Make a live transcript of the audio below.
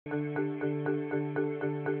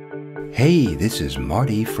Hey, this is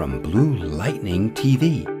Marty from Blue Lightning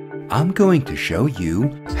TV. I'm going to show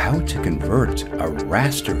you how to convert a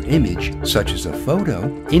raster image, such as a photo,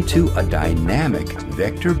 into a dynamic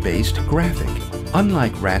vector-based graphic.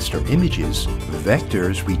 Unlike raster images,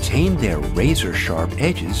 vectors retain their razor-sharp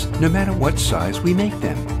edges no matter what size we make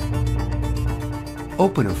them.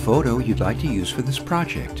 Open a photo you'd like to use for this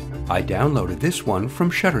project. I downloaded this one from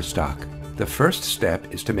Shutterstock. The first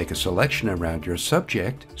step is to make a selection around your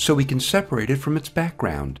subject so we can separate it from its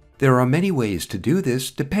background. There are many ways to do this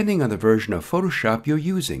depending on the version of Photoshop you're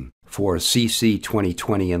using. For CC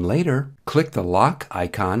 2020 and later, click the lock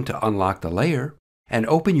icon to unlock the layer and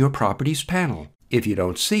open your Properties panel. If you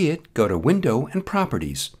don't see it, go to Window and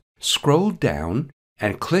Properties. Scroll down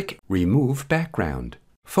and click Remove Background.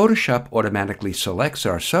 Photoshop automatically selects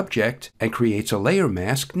our subject and creates a layer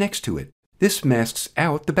mask next to it. This masks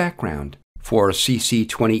out the background. For CC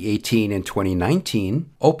 2018 and 2019,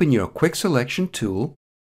 open your Quick Selection tool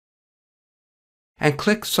and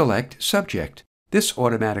click Select Subject. This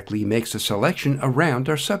automatically makes a selection around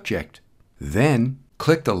our subject. Then,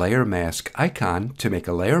 click the Layer Mask icon to make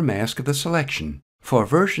a layer mask of the selection. For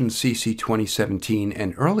versions CC 2017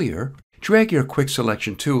 and earlier, drag your Quick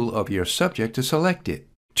Selection tool over your subject to select it.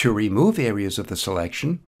 To remove areas of the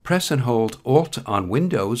selection, press and hold Alt on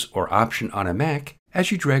Windows or Option on a Mac as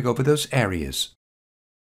you drag over those areas.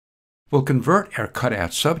 We'll convert our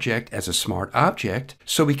cutout subject as a smart object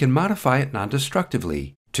so we can modify it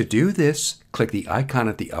non-destructively. To do this, click the icon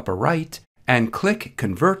at the upper right and click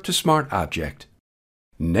Convert to Smart Object.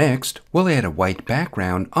 Next, we'll add a white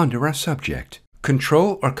background under our subject.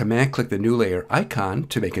 Control or Command-click the New Layer icon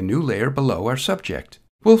to make a new layer below our subject.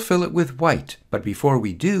 We'll fill it with white, but before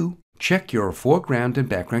we do, check your foreground and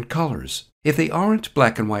background colors. If they aren't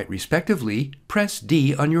black and white respectively, press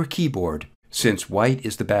D on your keyboard. Since white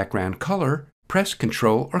is the background color, press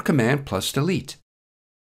Ctrl or Command plus Delete.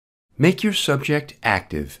 Make your subject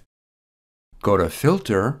active. Go to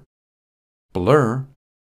Filter, Blur,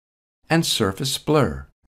 and Surface Blur.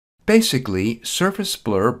 Basically, Surface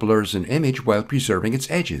Blur blurs an image while preserving its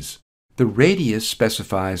edges. The radius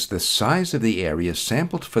specifies the size of the area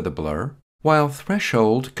sampled for the blur, while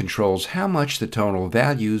Threshold controls how much the tonal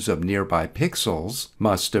values of nearby pixels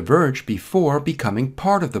must diverge before becoming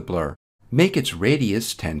part of the blur. Make its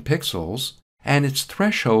radius 10 pixels and its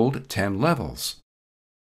threshold 10 levels.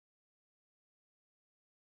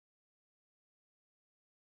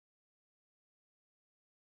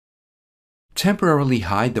 Temporarily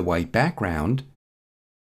hide the white background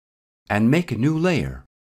and make a new layer.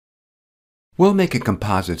 We'll make a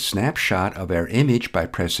composite snapshot of our image by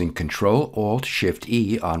pressing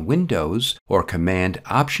Ctrl-Alt-Shift-E on Windows or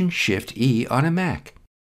Command-Option-Shift-E on a Mac.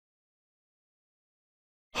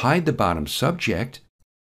 Hide the bottom subject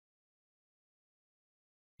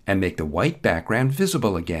and make the white background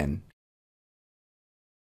visible again.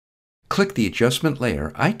 Click the Adjustment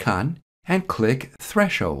Layer icon and click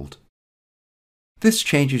Threshold. This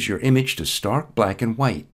changes your image to stark black and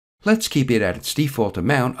white. Let's keep it at its default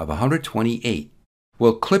amount of 128.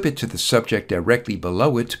 We'll clip it to the subject directly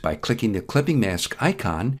below it by clicking the Clipping Mask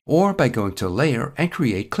icon or by going to Layer and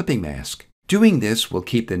Create Clipping Mask. Doing this will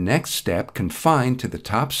keep the next step confined to the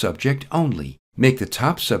top subject only. Make the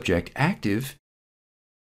top subject active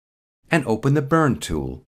and open the Burn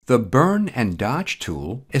tool. The Burn and Dodge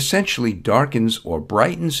tool essentially darkens or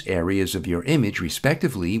brightens areas of your image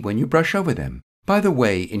respectively when you brush over them. By the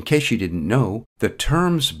way, in case you didn't know, the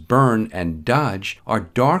terms burn and dodge are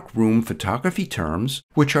darkroom photography terms,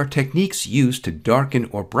 which are techniques used to darken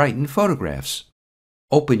or brighten photographs.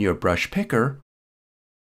 Open your brush picker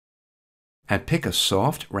and pick a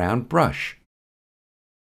soft, round brush.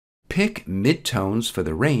 Pick midtones for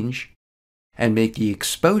the range and make the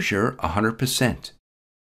exposure 100%.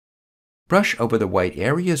 Brush over the white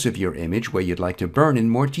areas of your image where you'd like to burn in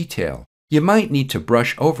more detail. You might need to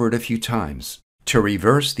brush over it a few times. To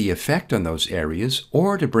reverse the effect on those areas,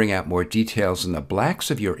 or to bring out more details in the blacks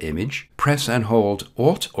of your image, press and hold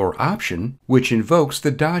Alt or Option, which invokes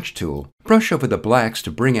the Dodge tool. Brush over the blacks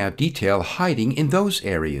to bring out detail hiding in those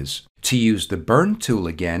areas. To use the Burn tool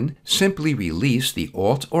again, simply release the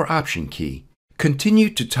Alt or Option key. Continue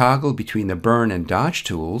to toggle between the Burn and Dodge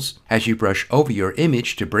tools as you brush over your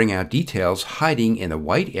image to bring out details hiding in the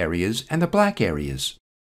white areas and the black areas.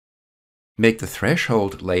 Make the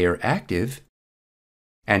Threshold layer active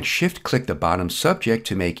and shift-click the bottom subject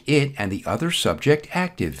to make it and the other subject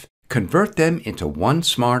active. Convert them into one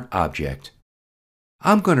smart object.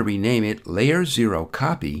 I'm going to rename it Layer 0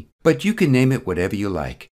 Copy, but you can name it whatever you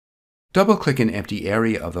like. Double-click an empty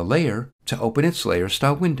area of the layer to open its layer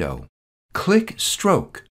style window. Click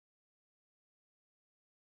Stroke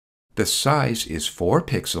The size is 4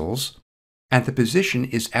 pixels, and the position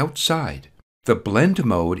is outside. The blend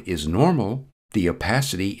mode is normal, the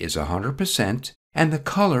opacity is 100%, and the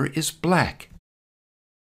color is black.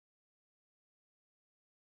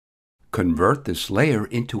 Convert this layer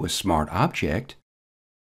into a smart object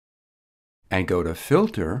and go to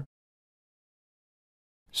Filter,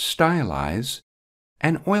 Stylize,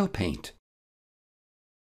 and Oil Paint.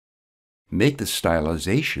 Make the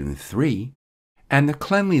stylization 3 and the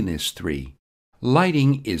cleanliness 3.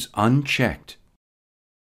 Lighting is unchecked.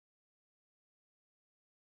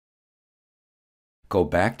 Go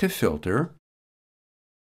back to Filter,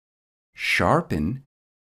 Sharpen,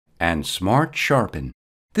 and Smart Sharpen.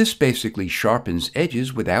 This basically sharpens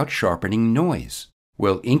edges without sharpening noise.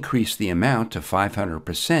 We'll increase the amount to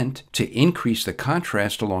 500% to increase the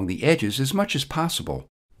contrast along the edges as much as possible.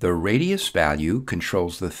 The radius value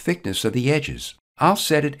controls the thickness of the edges. I'll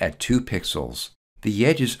set it at 2 pixels. The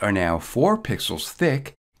edges are now 4 pixels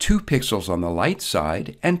thick, 2 pixels on the light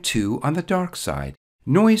side, and 2 on the dark side.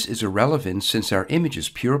 Noise is irrelevant since our image is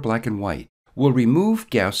pure black and white. We'll remove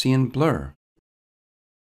Gaussian blur.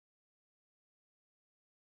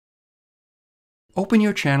 Open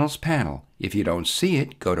your Channels panel. If you don't see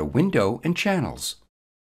it, go to Window and Channels.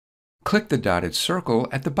 Click the dotted circle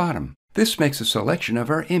at the bottom. This makes a selection of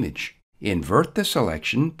our image. Invert the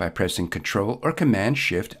selection by pressing Ctrl or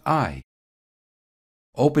Command-Shift-I.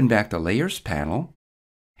 Open back the Layers panel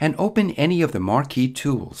and open any of the marquee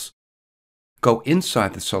tools. Go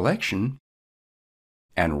inside the selection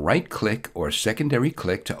and right-click or secondary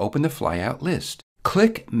click to open the flyout list.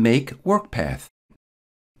 Click Make Work Path.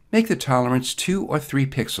 Make the tolerance 2 or 3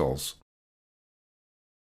 pixels.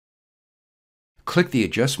 Click the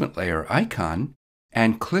adjustment layer icon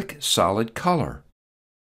and click Solid Color.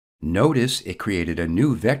 Notice it created a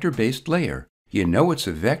new vector-based layer. You know it's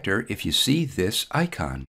a vector if you see this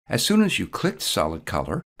icon. As soon as you clicked Solid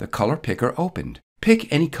Color, the color picker opened.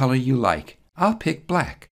 Pick any color you like. I'll pick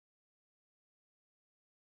black.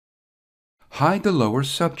 Hide the lower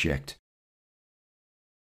subject.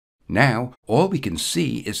 Now, all we can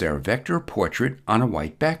see is our vector portrait on a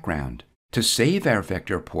white background. To save our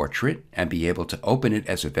vector portrait and be able to open it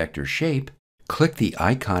as a vector shape, click the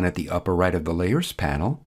icon at the upper right of the Layers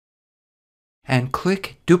panel and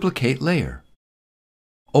click Duplicate Layer.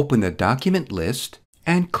 Open the document list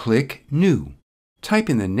and click New. Type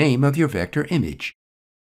in the name of your vector image.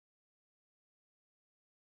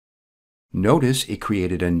 Notice it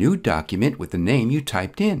created a new document with the name you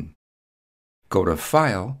typed in. Go to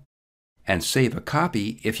File and save a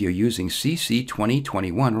copy if you're using CC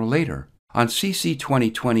 2021 or later. On CC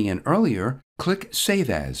 2020 and earlier, click Save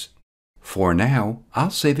As. For now,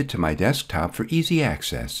 I'll save it to my desktop for easy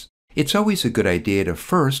access. It's always a good idea to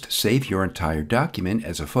first save your entire document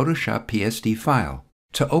as a Photoshop PSD file.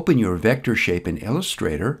 To open your vector shape in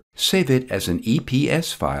Illustrator, save it as an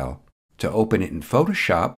EPS file. To open it in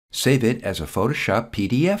Photoshop, save it as a Photoshop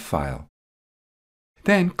PDF file.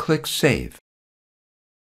 Then click Save.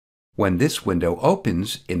 When this window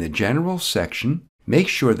opens, in the General section, make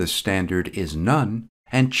sure the standard is None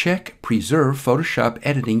and check Preserve Photoshop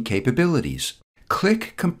Editing Capabilities.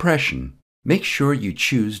 Click Compression. Make sure you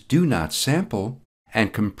choose Do Not Sample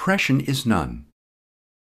and Compression is None.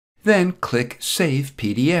 Then click Save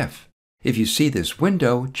PDF. If you see this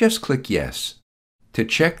window, just click Yes. To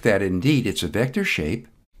check that indeed it's a vector shape,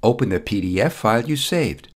 open the PDF file you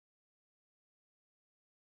saved.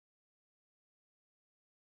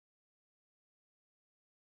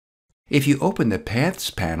 If you open the Paths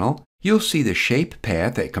panel, you'll see the shape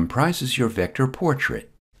path that comprises your vector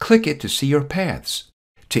portrait. Click it to see your paths.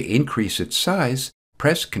 To increase its size,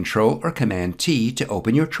 press Ctrl or Command-T to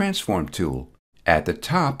open your Transform tool. At the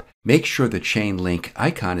top, make sure the chain link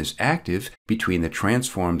icon is active between the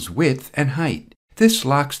transform's width and height. This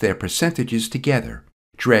locks their percentages together.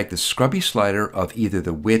 Drag the scrubby slider of either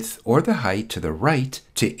the width or the height to the right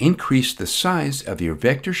to increase the size of your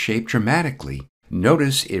vector shape dramatically.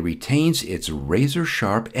 Notice it retains its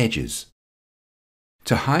razor-sharp edges.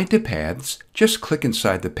 To hide the paths, just click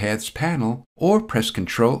inside the Paths panel or press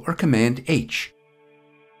Ctrl or Command-H.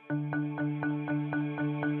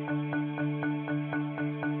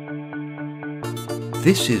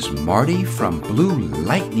 This is Marty from Blue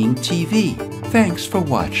Lightning TV. Thanks for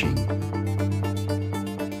watching.